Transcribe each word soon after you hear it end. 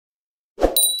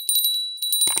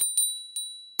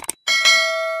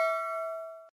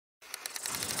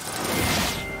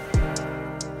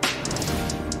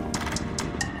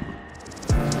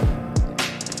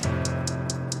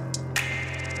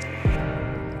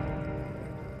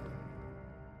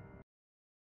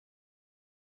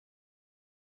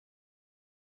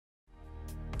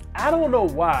I don't know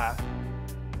why.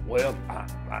 Well,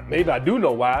 maybe I do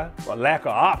know why. A lack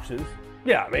of options.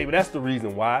 Yeah, maybe that's the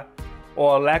reason why.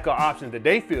 Or a lack of options that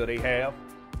they feel they have.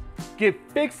 Get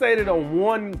fixated on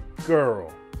one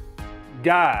girl.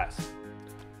 Guys,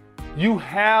 you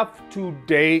have to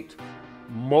date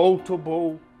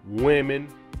multiple women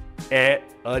at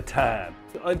a time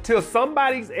until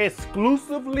somebody's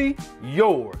exclusively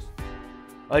yours.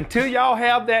 Until y'all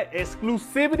have that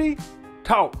exclusivity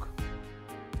talk,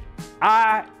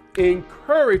 I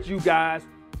encourage you guys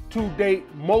to date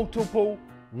multiple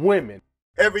women.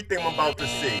 Everything I'm about to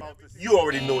say, you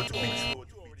already know it to be true.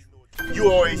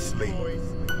 You are a slave.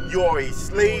 You are a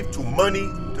slave to money,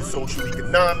 to social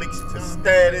economics, to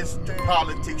status, to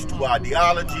politics, to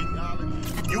ideology.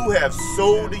 You have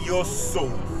sold your soul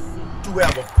to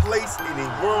have a place in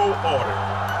a world order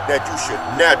that you should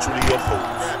naturally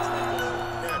oppose.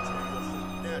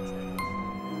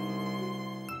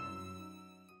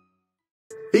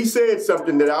 He said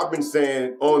something that I've been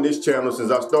saying on this channel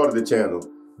since I started the channel,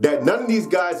 that none of these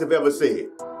guys have ever said.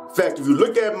 In fact, if you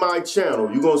look at my channel,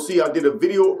 you're gonna see I did a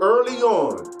video early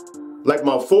on, like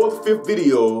my 4th, 5th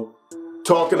video,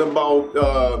 talking about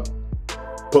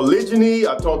polygyny.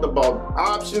 I talked about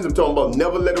options. I'm talking about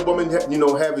never let a woman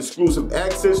have exclusive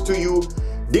access to you.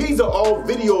 These are all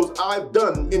videos I've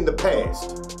done in the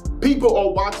past. People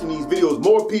are watching these videos.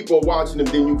 More people are watching them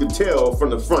than you can tell from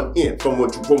the front end, from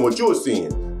what you're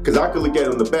seeing, because I can look at it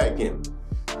on the back end.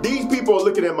 These people are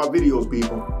looking at my videos,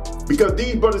 people, because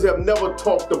these brothers have never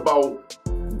talked about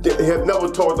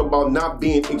not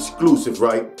being exclusive,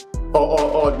 right?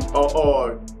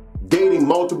 Or dating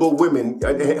multiple women,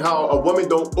 how a woman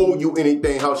don't owe you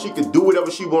anything, how she can do whatever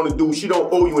she want to do, she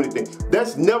don't owe you anything.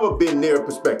 That's never been their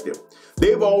perspective.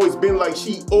 They've always been like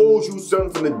she owes you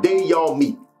something from the day y'all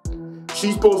meet.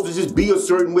 She's supposed to just be a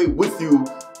certain way with you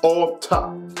off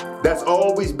top. That's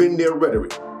always been their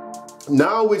rhetoric.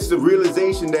 Now it's the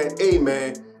realization that, hey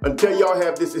man, until y'all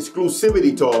have this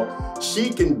exclusivity talk, she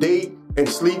can date and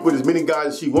sleep with as many guys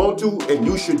as she want to, and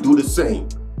you should do the same.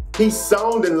 He's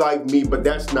sounding like me, but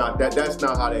that's not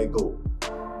how that go.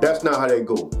 That's not how that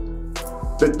go.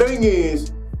 The thing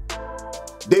is,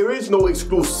 there is no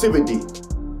exclusivity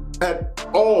at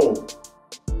all.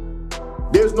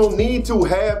 There's no need to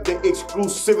have the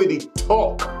exclusivity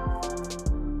talk,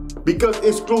 because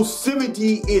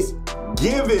exclusivity is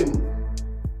given.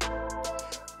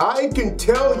 I can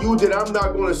tell you that I'm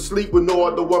not going to sleep with no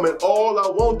other woman all I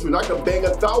want to, and I can bang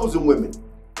 1,000 women.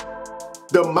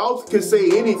 The mouth can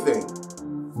say anything,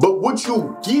 but what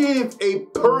you give a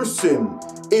person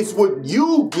is what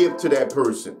you give to that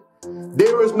person.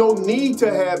 There is no need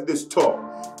to have this talk.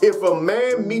 If a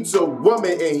man meets a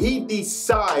woman and he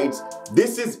decides,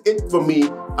 this is it for me,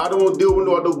 I don't want to deal with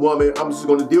no other woman, I'm just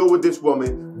going to deal with this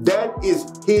woman, that is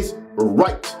his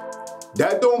right.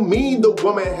 That don't mean the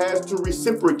woman has to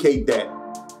reciprocate that.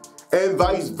 And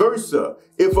vice versa.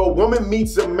 If a woman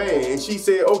meets a man and she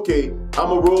said, okay, I'm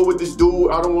gonna roll with this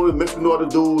dude, I don't want to mess with no other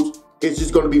dudes, it's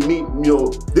just gonna be me,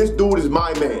 this dude is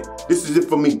my man, this is it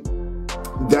for me.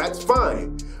 That's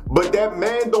fine. But that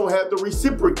man don't have to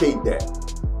reciprocate that.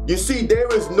 You see, there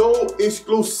is no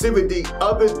exclusivity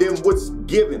other than what's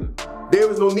given. There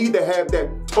is no need to have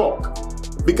that talk,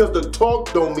 because the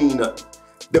talk don't mean nothing.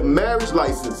 The marriage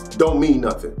license don't mean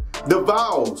nothing. The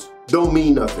vows don't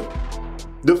mean nothing.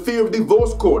 The fear of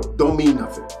divorce court don't mean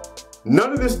nothing.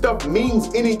 None of this stuff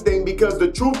means anything, because the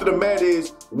truth of the matter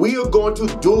is we are going to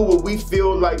do what we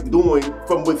feel like doing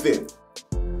from within.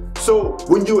 So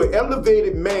when you're an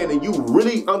elevated man and you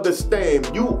really understand,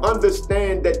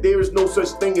 that there is no such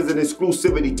thing as an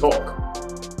exclusivity talk.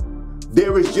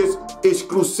 There is just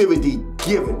exclusivity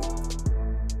given.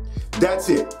 That's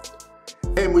it.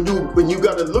 And when you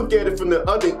got to look at it from the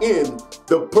other end,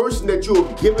 the person that you're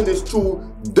giving this to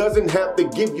doesn't have to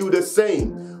give you the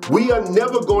same. We are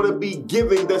never going to be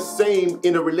giving the same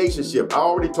in a relationship. I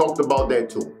already talked about that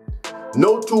too.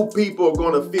 No two people are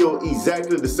going to feel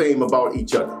exactly the same about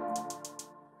each other.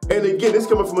 And again, this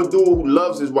coming from a dude who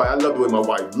loves his wife. I love the way my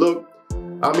wife look.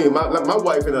 I mean, my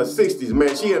wife in her 60s,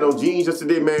 man, she had on jeans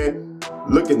yesterday, man,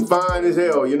 looking fine as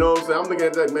hell, you know what I'm saying? I'm looking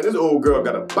at that, man, this old girl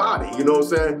got a body, you know what I'm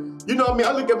saying? You know what I mean?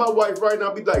 I look at my wife right now,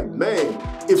 I'll be like, man,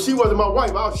 if she wasn't my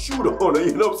wife, I'll shoot her on her,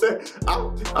 you know what I'm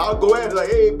saying? I'll go at her like,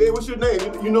 hey, babe, what's your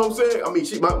name? You know what I'm saying? I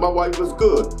mean, my wife looks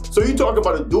good. So you talking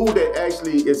about a dude that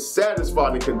actually is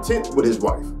satisfied and content with his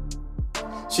wife.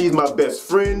 She's my best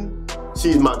friend.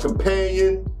 She's my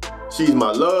companion. She's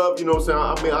my love, you know what I'm saying?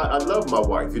 I mean, I love my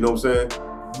wife, you know what I'm saying?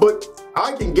 But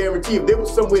I can guarantee if there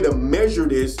was some way to measure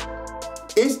this,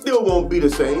 it still won't be the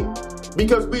same,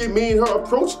 because me and her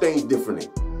approach things differently.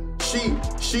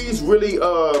 She's really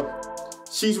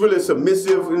She's really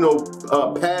submissive, you know,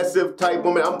 passive type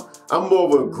woman. I'm more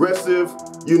of an aggressive,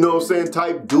 you know what I'm saying,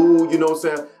 type dude, you know what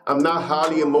I'm saying. I'm not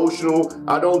highly emotional.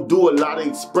 I don't do a lot of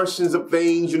expressions of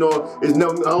things, you know. I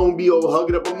don't be all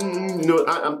hugging up, you know.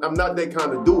 I'm not that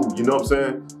kind of dude, you know what I'm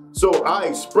saying. So I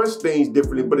express things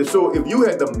differently. But so if you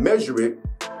had to measure it,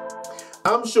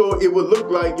 I'm sure it would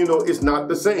look like, you know, it's not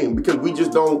the same because we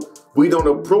don't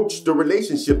approach the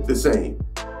relationship the same.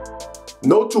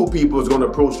 No two people is going to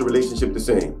approach the relationship the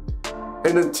same.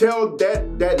 And until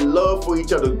that love for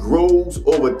each other grows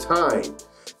over time,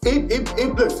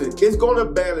 listen, it's going to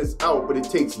balance out, but it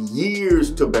takes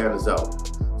years to balance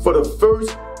out. For the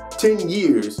first 10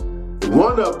 years,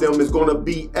 one of them is going to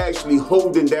be actually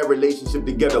holding that relationship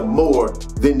together more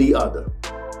than the other.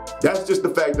 That's just the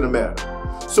fact of the matter.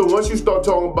 So once you start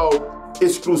talking about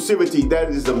exclusivity, that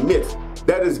is a myth.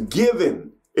 That is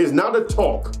given. It's not a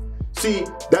talk. See,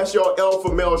 that's your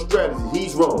alpha male strategy.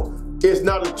 He's wrong. It's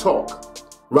not a talk,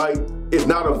 right? It's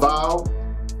not a vow.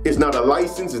 It's not a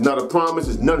license. It's not a promise.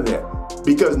 It's none of that.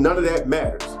 Because none of that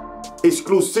matters.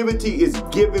 Exclusivity is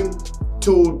given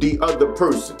to the other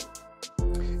person.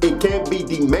 It can't be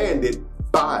demanded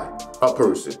by a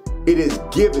person. It is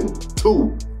given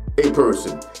to a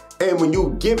person. And when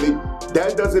you give it,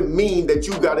 that doesn't mean that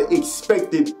you gotta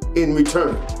expect it in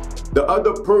return. The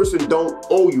other person don't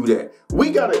owe you that.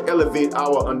 We gotta elevate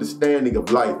our understanding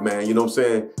of life, man, you know what I'm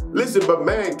saying? Listen, but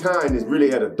mankind is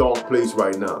really at a dark place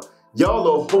right now.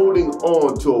 Y'all are holding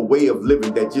on to a way of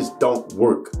living that just don't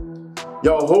work.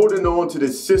 Y'all holding on to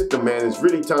this system, man. It's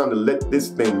really time to let this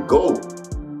thing go.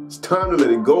 It's time to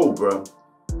let it go, bro.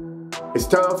 It's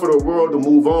time for the world to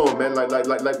move on, man. Like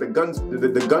the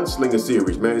Gunslinger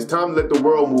series, man. It's time to let the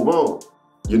world move on.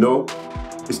 You know,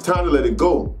 it's time to let it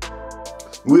go.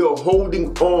 We are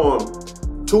holding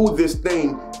on to this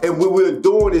thing, and what we're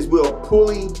doing is we're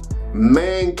pulling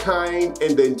mankind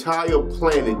and the entire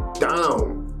planet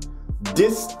down.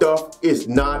 This stuff is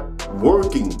not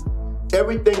working.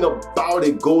 Everything about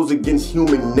it goes against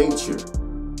human nature.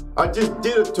 I just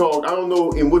did a talk, I don't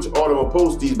know in which order I'm gonna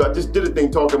post these, but I just did a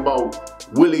thing talking about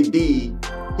Willie D.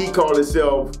 He called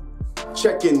himself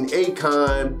checking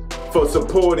Akon for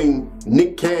supporting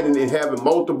Nick Cannon and having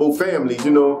multiple families,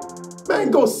 you know.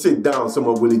 Man, go sit down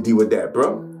somewhere, Willie D, with that,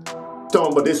 bro.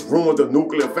 Talking about this ruins the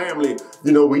nuclear family.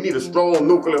 You know, we need a strong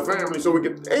nuclear family so we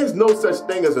can... There's no such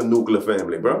thing as a nuclear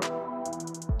family, bro.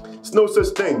 There's no such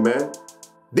thing, man.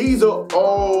 These are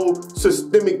all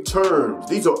systemic terms.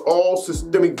 These are all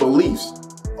systemic beliefs.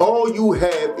 All you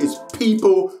have is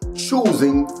people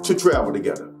choosing to travel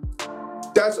together.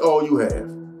 That's all you have.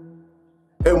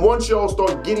 And once y'all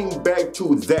start getting back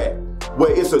to that,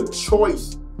 where it's a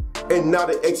choice and not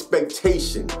an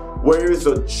expectation, where it's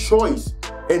a choice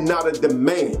and not a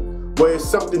demand, where it's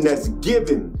something that's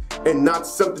given and not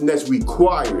something that's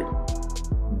required,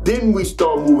 then we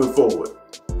start moving forward.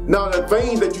 Now, the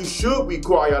things that you should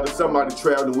require out of somebody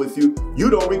traveling with you, you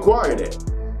don't require that.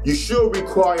 You should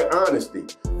require honesty.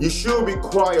 You should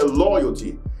require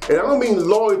loyalty. And I don't mean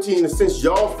loyalty in the sense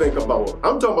y'all think about it.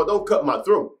 I'm talking about don't cut my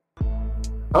throat.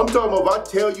 I'm talking about if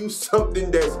I tell you something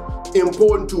that's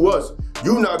important to us,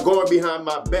 you're not going behind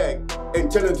my back and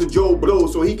telling it to Joe Blow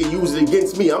so he can use it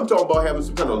against me. I'm talking about having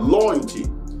some kind of loyalty.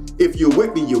 If you're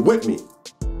with me, you're with me.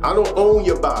 I don't own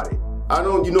your body. I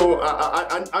don't, you know,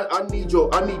 I need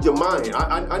your mind.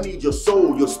 I need your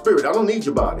soul, your spirit. I don't need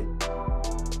your body.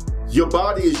 Your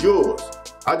body is yours.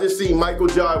 I just seen Michael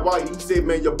Jai White. He said,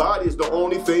 man, your body is the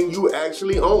only thing you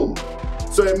actually own.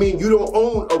 So that means you don't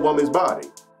own a woman's body.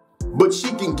 But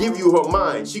she can give you her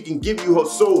mind. She can give you her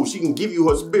soul. She can give you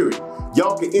her spirit.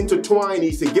 Y'all can intertwine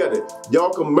these together.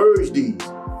 Y'all can merge these.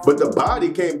 But the body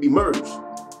can't be merged.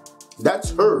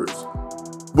 That's hers.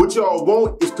 What y'all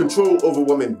want is control over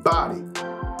women's body.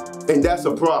 And that's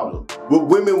a problem. What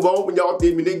women want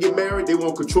when they get married, they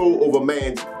want control over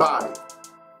man's body.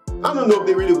 I don't know if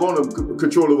they really want to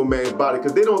control over man's body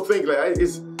because they don't think like,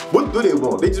 what do they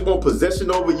want? They just want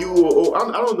possession over you or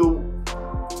I don't know.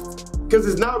 Because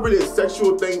it's not really a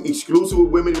sexual thing exclusive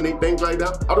with women and they think like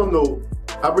that. I don't know.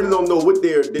 I really don't know what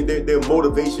their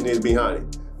motivation is behind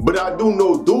it. But I do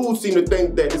know dudes seem to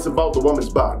think that it's about the woman's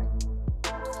body.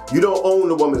 You don't own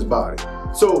the woman's body.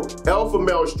 So alpha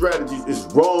male strategies is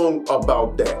wrong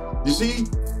about that. You see?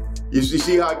 You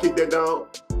see how I kicked that down?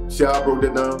 See how I broke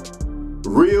that down?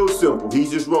 Real simple.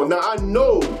 He's just wrong. Now I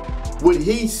know what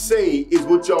he say is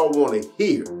what y'all want to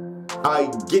hear.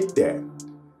 I get that.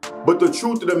 But the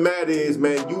truth of the matter is,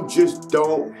 man, you just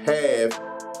don't have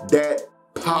that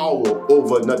power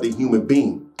over another human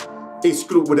being.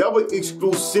 Whatever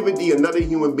exclusivity another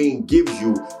human being gives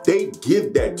you, they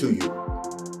give that to you.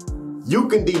 You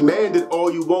can demand it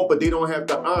all you want, but they don't have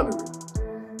to honor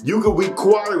it. You can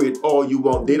require it all you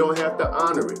want. They don't have to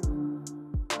honor it.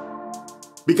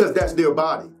 Because that's their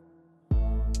body.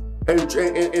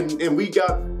 And we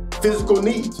got physical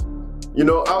needs. You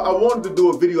know, I wanted to do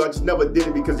a video, I just never did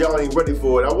it because y'all ain't ready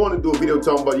for it. I wanted to do a video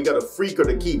talking about you got to freak her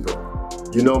to keep her.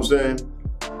 You know what I'm saying?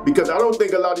 Because I don't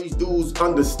think a lot of these dudes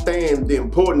understand the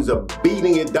importance of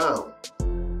beating it down.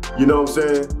 You know what I'm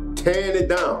saying? Tearing it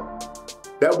down.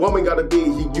 That woman got to be,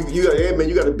 hey man,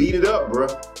 you got to beat it up, bro.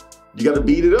 You got to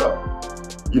beat it up.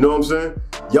 You know what I'm saying?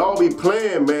 Y'all be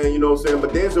playing, man, you know what I'm saying?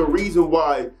 But there's a reason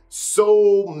why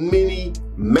so many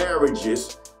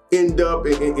marriages end up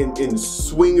in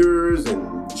swingers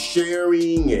and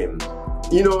sharing, and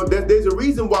you know, there's a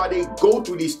reason why they go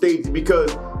through these stages,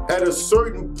 because at a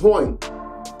certain point,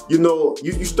 you know,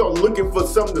 you start looking for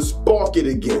something to spark it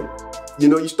again. You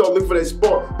know, you start looking for that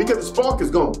spark, because the spark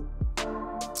is gone.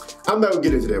 I'm not gonna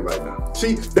get into that right now.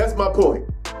 See, that's my point.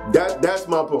 That's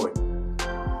my point.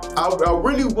 I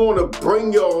really want to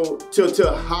bring y'all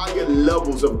to higher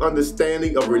levels of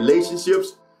understanding of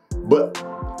relationships, but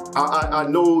I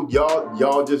know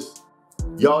y'all just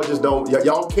don't,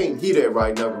 y'all can't hear that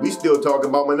right now. We still talking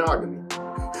about monogamy.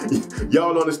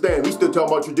 Y'all don't understand. We still talking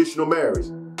about traditional marriage.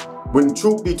 When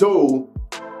truth be told,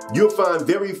 you'll find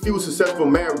very few successful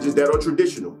marriages that are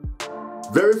traditional.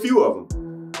 Very few of them.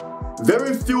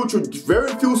 Very few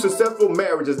successful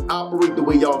marriages operate the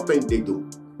way y'all think they do.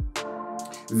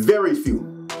 Very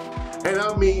few. And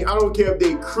I mean, I don't care if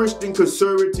they Christian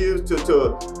conservatives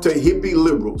to hippie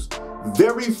liberals.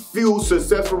 Very few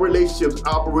successful relationships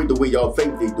operate the way y'all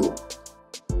think they do.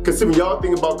 Because when y'all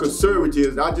think about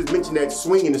conservatives, I just mentioned that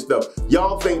swinging and stuff.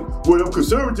 Y'all think, well, them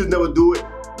conservatives never do it.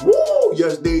 Woo!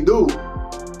 Yes, they do.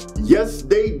 Yes,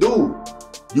 they do.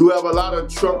 You have a lot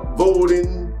of Trump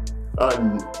voting,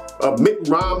 Mitt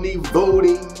Romney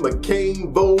voting,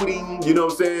 McCain voting, you know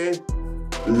what I'm saying?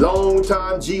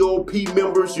 Long-time GOP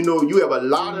members, you know, you have a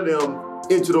lot of them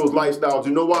into those lifestyles.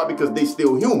 You know why? Because they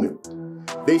still human.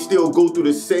 They still go through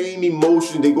the same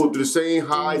emotions. They go through the same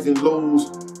highs and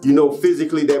lows, you know,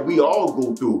 physically that we all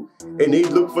go through. And they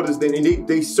look for this, and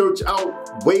they search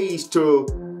out ways to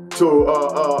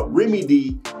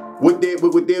remedy what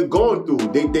they're going through.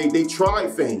 They try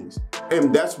things.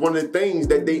 And that's one of the things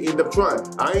that they end up trying.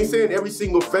 I ain't saying every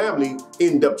single family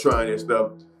end up trying that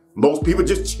stuff. Most people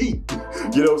just cheat,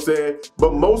 you know what I'm saying?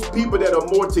 But most people that are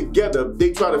more together,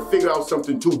 they try to figure out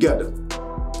something together.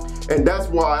 And that's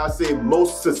why I say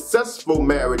most successful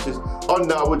marriages are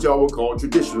not what y'all would call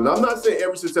traditional. And I'm not saying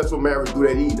every successful marriage do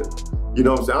that either. You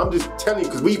know what I'm saying? I'm just telling you,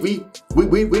 because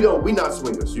we not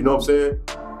swingers, you know what I'm saying?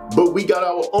 But we got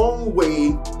our own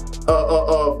way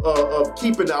of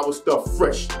keeping our stuff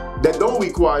fresh. That don't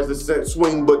require the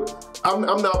swing, but I'm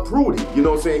not prudy, you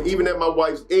know what I'm saying? Even at my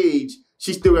wife's age,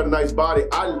 she still got a nice body.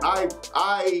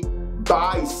 I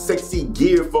buy sexy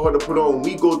gear for her to put on.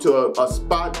 We go to a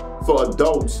spot for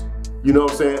adults, you know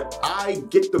what I'm saying? I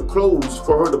get the clothes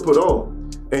for her to put on,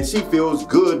 and she feels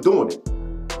good doing it.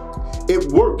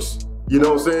 It works, you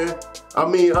know what I'm saying? I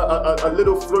mean, a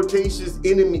little flirtatious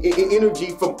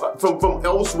energy from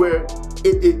elsewhere,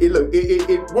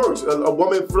 it works. A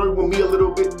woman flirt with me a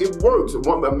little bit, it works.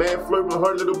 A man flirt with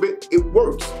her a little bit, it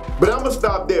works. But I'm gonna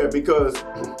stop there because,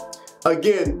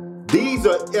 again, these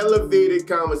are elevated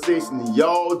conversations.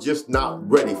 Y'all just not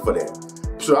ready for that.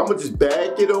 So I'm gonna just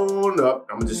back it on up.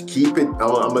 I'm gonna just keep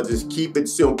it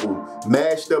simple.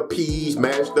 Mashed up peas,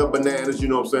 mashed up bananas, you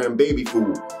know what I'm saying? Baby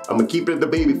food. I'm gonna keep it the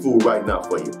baby food right now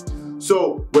for you.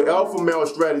 So what Alpha Male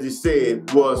Strategy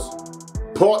said was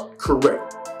part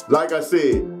correct. Like I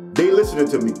said, they listening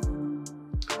to me.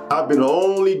 I've been the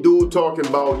only dude talking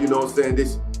about, you know what I'm saying,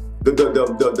 this the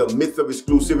myth of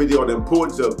exclusivity, or the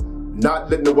importance of not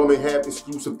letting the woman have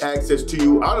exclusive access to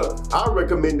you. I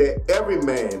recommend that every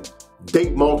man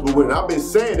date multiple women. I've been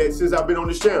saying that since I've been on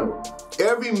this channel.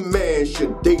 Every man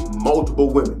should date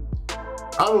multiple women.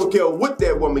 I don't care what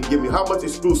that woman give me, how much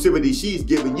exclusivity she's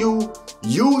giving you.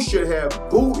 You should have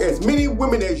as many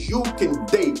women as you can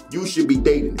date. You should be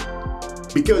dating it.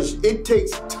 Because it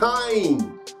takes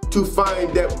time to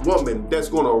find that woman that's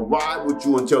gonna ride with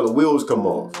you until the wheels come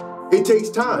off. It takes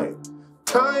time.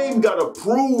 Time gotta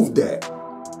prove that.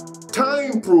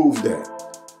 Time proves that.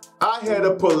 I had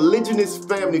a polygynous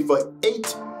family for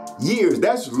 8 years.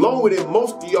 That's longer than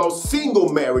most of y'all single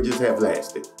marriages have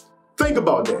lasted. Think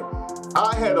about that.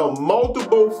 I had a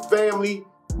multiple family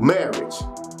marriage.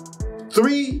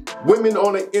 3 women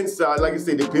on the inside. Like I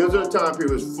said, depends on the time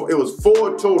period. It was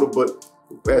 4 total, but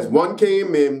as one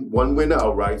came in, one went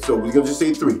out, right? So we're gonna just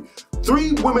say 3.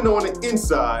 3 women on the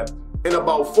inside and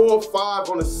about 4 or 5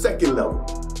 on the second level.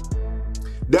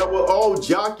 that were all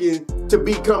jockeying to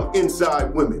become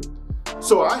inside women.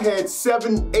 So I had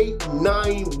 7, 8,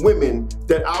 9 women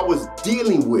that I was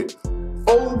dealing with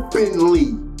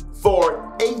openly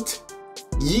for 8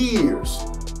 years.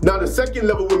 Now the second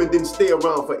level women didn't stay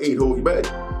around for 8 whole years,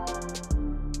 but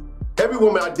every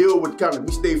woman I deal with kind of,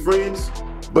 we stay friends,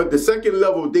 but the second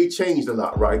level, they changed a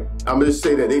lot, right? I'm gonna just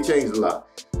say that, they changed a lot.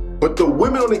 But the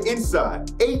women on the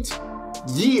inside, 8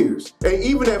 years, and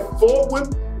even at 4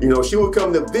 women, you know, she would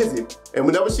come to visit, and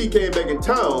whenever she came back in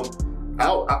town,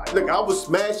 I was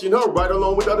smashing her right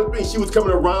along with the other 3. She was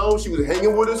coming around, she was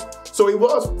hanging with us, so it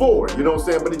was 4, you know what I'm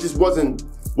saying? But it just wasn't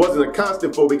a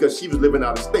constant 4 because she was living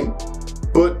out of state.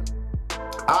 But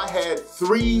I had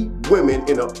 3 women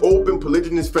in an open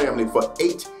polygynous family for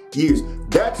 8 years.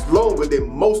 That's longer than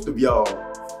most of y'all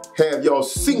have y'all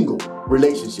single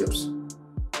relationships.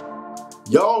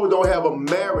 Y'all don't have a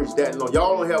marriage that long.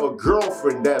 Y'all don't have a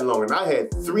girlfriend that long. And I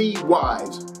had 3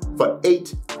 wives for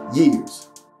 8 years.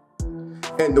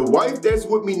 And the wife that's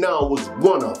with me now was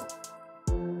one of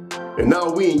them. And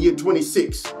now we in year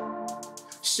 26.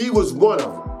 She was one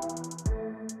of them.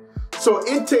 So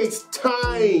it takes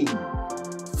time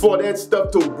for that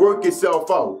stuff to work itself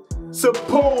out.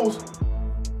 Suppose,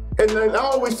 and I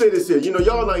always say this here, you know,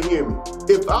 y'all not hearing me.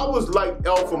 If I was like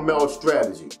alpha male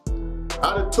strategy,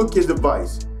 I'd have took his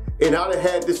advice and I'd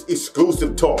have had this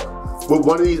exclusive talk with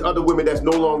one of these other women that's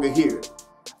no longer here.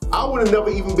 I would have never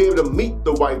even been able to meet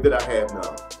the wife that I have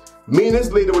now. Me and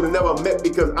this lady would have never met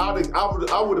because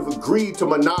I would have agreed to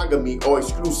monogamy or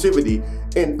exclusivity,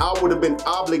 and I would have been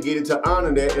obligated to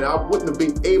honor that, and I wouldn't have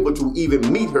been able to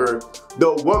even meet her,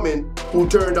 the woman who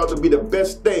turned out to be the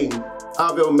best thing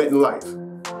I've ever met in life.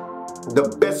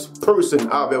 The best person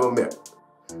I've ever met.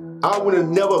 I would have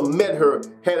never met her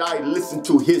had I listened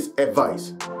to his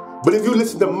advice. But if you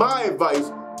listen to my advice,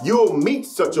 you'll meet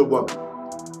such a woman.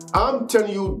 I'm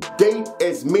telling you, date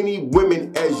as many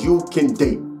women as you can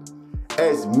date.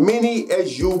 As many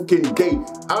as you can date.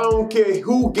 I don't care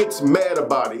who gets mad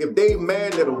about it. If they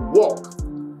mad, let them walk.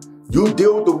 You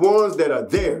deal with the ones that are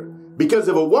there. Because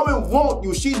if a woman wants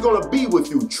you, she's gonna be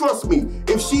with you. Trust me.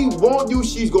 If she wants you,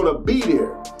 she's gonna be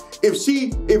there. If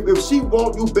she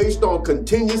wants you based on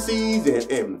contingencies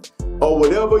and or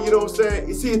whatever, you know what I'm saying?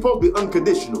 You see, it's supposed to be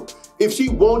unconditional. If she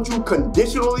wants you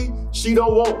conditionally, she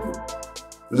don't want you.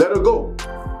 Let her go.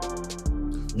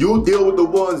 You deal with the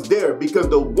ones there, because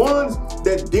the ones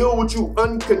that deal with you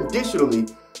unconditionally,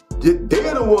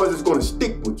 they're the ones that's gonna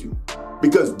stick with you.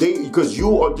 Because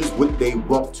you are just what they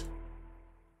want.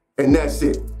 And that's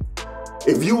it.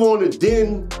 If you want to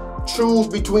then choose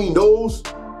between those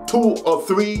 2 or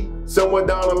 3 somewhere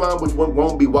down the line, which one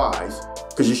won't be wise,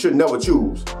 because you should never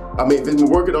choose. I mean, if it's been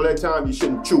working all that time, you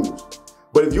shouldn't choose.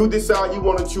 But if you decide you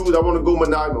want to choose, I want to go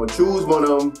monogamous, choose one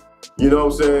of them. You know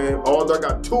what I'm saying? Although I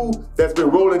got 2 that's been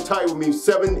rolling tight with me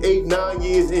 7, 8, 9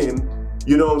 years in.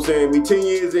 You know what I'm saying? We 10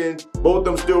 years in, both of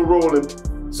them still rolling.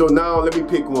 So now let me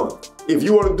pick one. If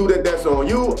you want to do that, that's on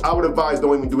you. I would advise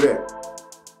don't even do that.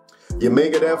 You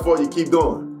make it that far, you keep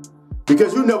going.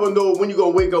 Because you never know when you're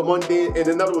going to wake up one day and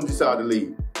another one decide to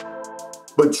leave.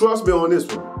 But trust me on this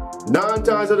one. 9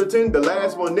 times out of 10, the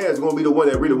last one there is going to be the one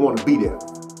that really want to be there.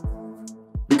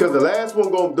 Because the last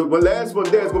one there is going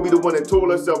to be the one that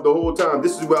told herself the whole time,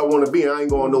 this is where I want to be and I ain't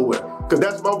going nowhere. Because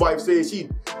that's what my wife says.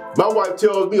 My wife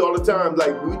tells me all the time,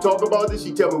 like, when we talk about this,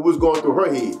 she tells me what's going through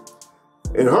her head.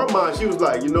 In her mind, she was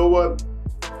like, you know what?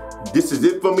 This is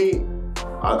it for me.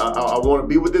 I want to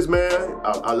be with this man.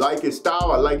 I like his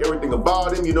style. I like everything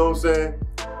about him. You know what I'm saying?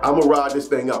 I'm going to ride this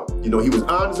thing out. You know, he was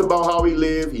honest about how he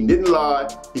lived. He didn't lie.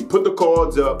 He put the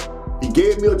cards up. He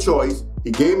gave me a choice.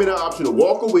 He gave me the option to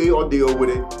walk away or deal with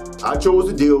it. I chose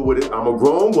to deal with it. I'm a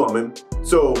grown woman.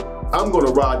 So I'm going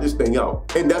to ride this thing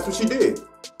out. And that's what she did.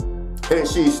 And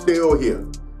she's still here.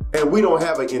 And we don't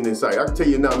have an end in sight. I can tell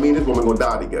you now, me and this woman going to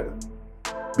die together.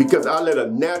 Because I let a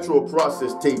natural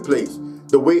process take place.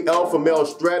 The way alpha male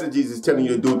strategies is telling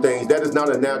you to do things, that is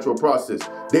not a natural process.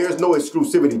 There's no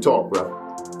exclusivity talk, bro.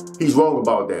 He's wrong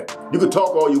about that. You can talk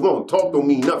all you want. Talk don't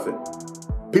mean nothing.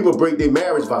 People break their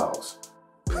marriage vows.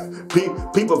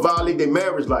 People violate their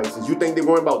marriage license. You think they're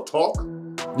worrying about talk?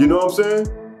 You know what I'm saying?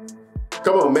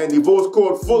 Come on, man. Divorce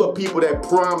court full of people that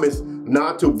promise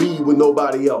not to be with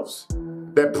nobody else.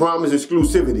 That promise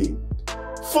exclusivity.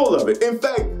 Full of it. In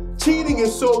fact, cheating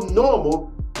is so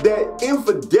normal that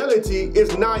infidelity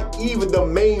is not even the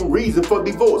main reason for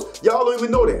divorce. Y'all don't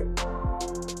even know that.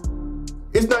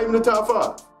 It's not even the top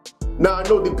 5. Now, I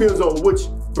know it depends on which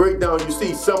breakdown you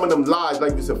see. Some of them lies,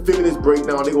 like it's a feminist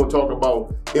breakdown, they're going to talk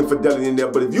about infidelity in there.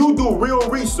 But if you do real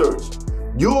research,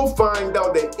 you'll find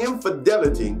out that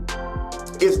infidelity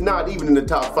is not even in the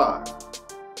top 5.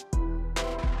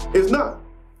 It's not.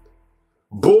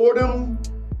 Boredom,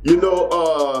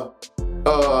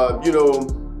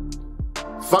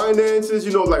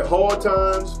 finances, like hard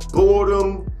times,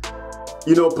 boredom,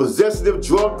 possessive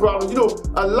drug problems,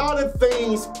 a lot of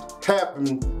things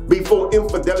happen before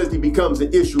infidelity becomes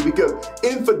an issue, because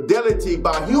infidelity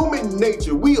by human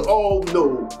nature, we all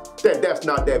know that that's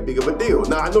not that big of a deal.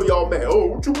 Now I know y'all mad, oh,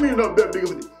 what you mean not that big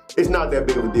of a deal? It's not that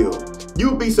big of a deal.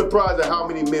 You'd be surprised at how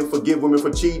many men forgive women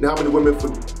for cheating, how many women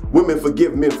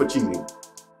forgive men for cheating.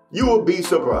 You will be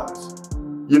surprised.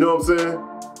 You know what I'm saying?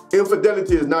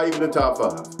 Infidelity is not even in the top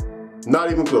 5.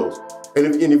 Not even close.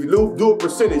 And if you do a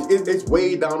percentage, it's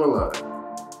way down the line.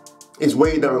 It's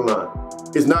way down the line.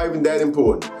 It's not even that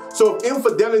important. So if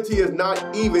infidelity is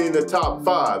not even in the top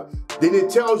 5, then it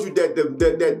tells you that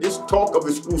this talk of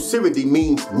exclusivity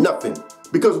means nothing.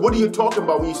 Because what are you talking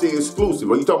about when you say exclusive?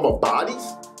 Are you talking about bodies?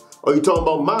 Or are you talking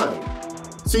about mind?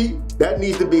 See, that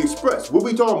needs to be expressed. What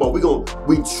we talking about?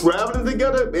 We traveling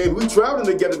together? And we traveling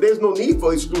together, there's no need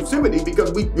for exclusivity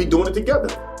because we doing it together.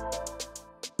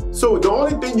 So the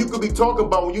only thing you could be talking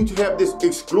about when you have this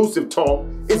exclusive talk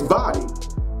is body.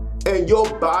 And your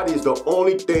body is the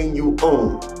only thing you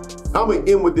own. I'm gonna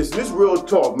end with this real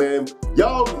talk, man.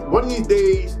 Y'all, one of these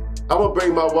days, I'm gonna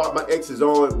bring my exes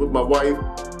on with my wife.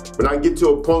 When I get to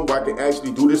a point where I can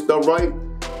actually do this stuff right,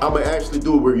 I'm gonna actually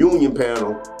do a reunion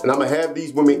panel, and I'm gonna have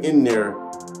these women in there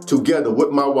together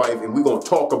with my wife, and we're gonna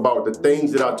talk about the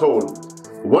things that I told them.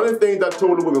 One of the things I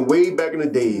told the women way back in the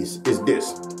days is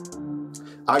this: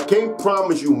 I can't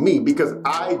promise you me because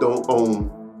I don't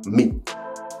own me.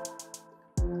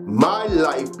 My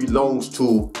life belongs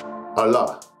to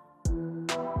Allah.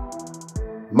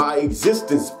 My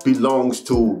existence belongs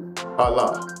to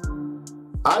Allah.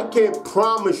 I can't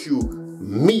promise you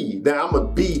me that I'm gonna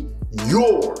be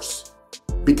yours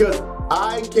because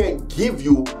I can't give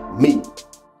you me.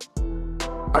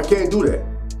 I can't do that.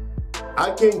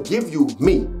 I can't give you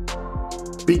me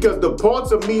because the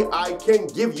parts of me I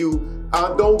can't give you,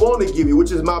 I don't want to give you,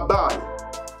 which is my body,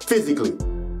 physically.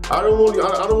 I don't want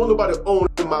nobody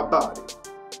owning my body,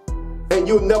 and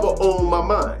you'll never own my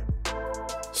mind.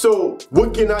 So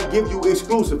what can I give you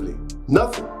exclusively?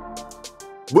 Nothing.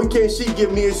 What can she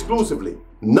give me exclusively?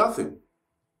 Nothing.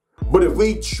 But if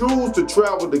we choose to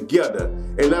travel together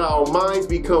and let our minds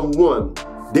become one,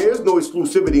 there's no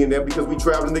exclusivity in that because we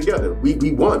traveling together. We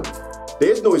one.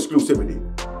 There's no exclusivity.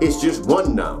 It's just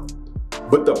one now.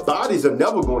 But the bodies are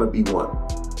never going to be one.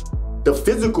 The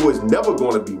physical is never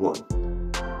going to be one.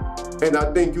 And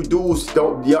I think you dudes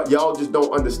y'all just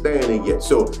don't understand it yet.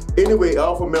 So anyway,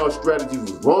 alpha male strategy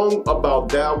was wrong about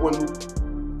that one.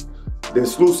 The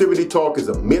exclusivity talk is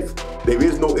a myth. There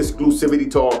is no exclusivity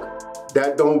talk.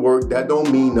 That don't work. That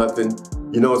don't mean nothing.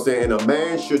 You know what I'm saying? And a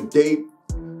man should date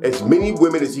as many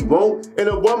women as he wants, and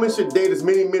a woman should date as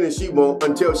many men as she wants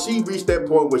until she reaches that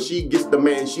point where she gets the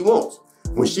man she wants.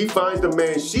 When she finds the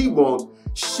man she wants,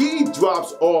 she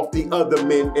drops off the other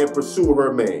men and pursue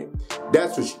her man.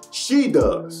 That's what she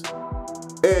does.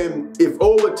 And if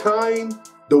over time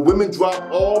the women drop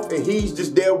off and he's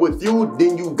just there with you,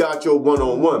 then you got your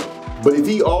one-on-one. But if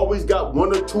he always got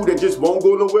one or two that just won't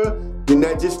go nowhere, then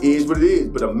that just is what it is.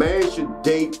 But a man should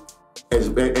date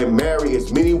and marry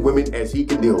as many women as he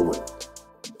can deal with.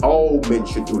 All men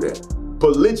should do that.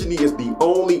 Polygyny is the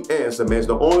only answer, man. It's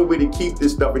the only way to keep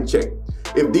this stuff in check.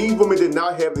 If these women did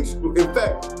not have in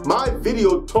fact, my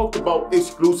video talked about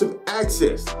exclusive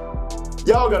access.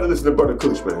 Y'all gotta listen to Brother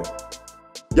Kush, man.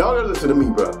 Y'all gotta listen to me,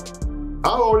 bro. I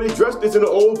already addressed this in an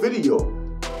old video.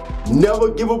 Never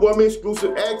give a woman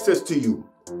exclusive access to you.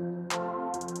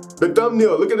 The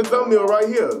thumbnail, look at the thumbnail right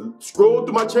here. Scroll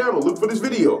through my channel, look for this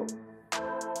video.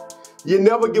 You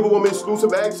never give a woman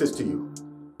exclusive access to you.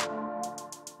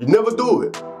 You never do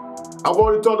it. I've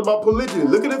already talked about polygyny.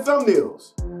 Look at the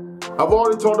thumbnails. I've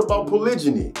already talked about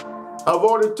polygyny. I've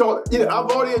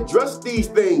already addressed these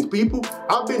things, people.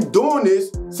 I've been doing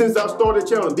this since I started the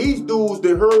channel. These dudes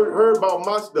that heard about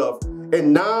my stuff,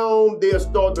 and now they'll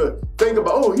start to think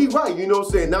about, oh, he right, you know what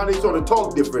I'm saying? Now they sort of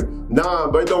talk different. Nah,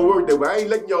 but it don't work that way. I ain't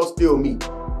letting y'all steal me.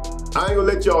 I ain't gonna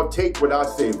let y'all take what I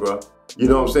say, bro. You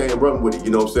know what I'm saying? Run with it,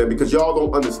 you know what I'm saying? Because y'all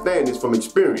don't understand this from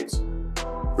experience.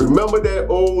 Remember that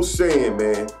old saying,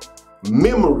 man,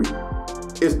 memory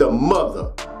is the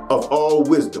mother of all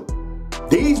wisdom.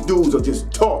 These dudes are just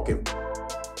talking.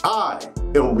 I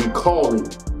am recalling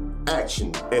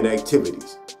actions and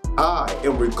activities. I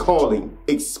am recalling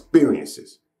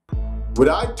experiences. What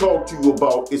I talk to you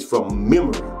about is from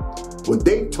memory. What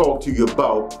they talk to you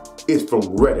about is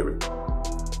from rhetoric.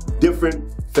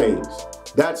 Different things.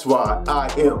 That's why I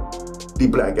am the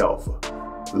Black Alpha.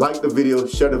 like the video,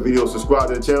 share the video, subscribe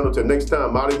to the channel. Till next time,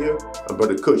 I'm out of here. I'm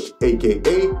Brother Kush, aka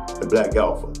the Black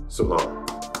Alpha. So long.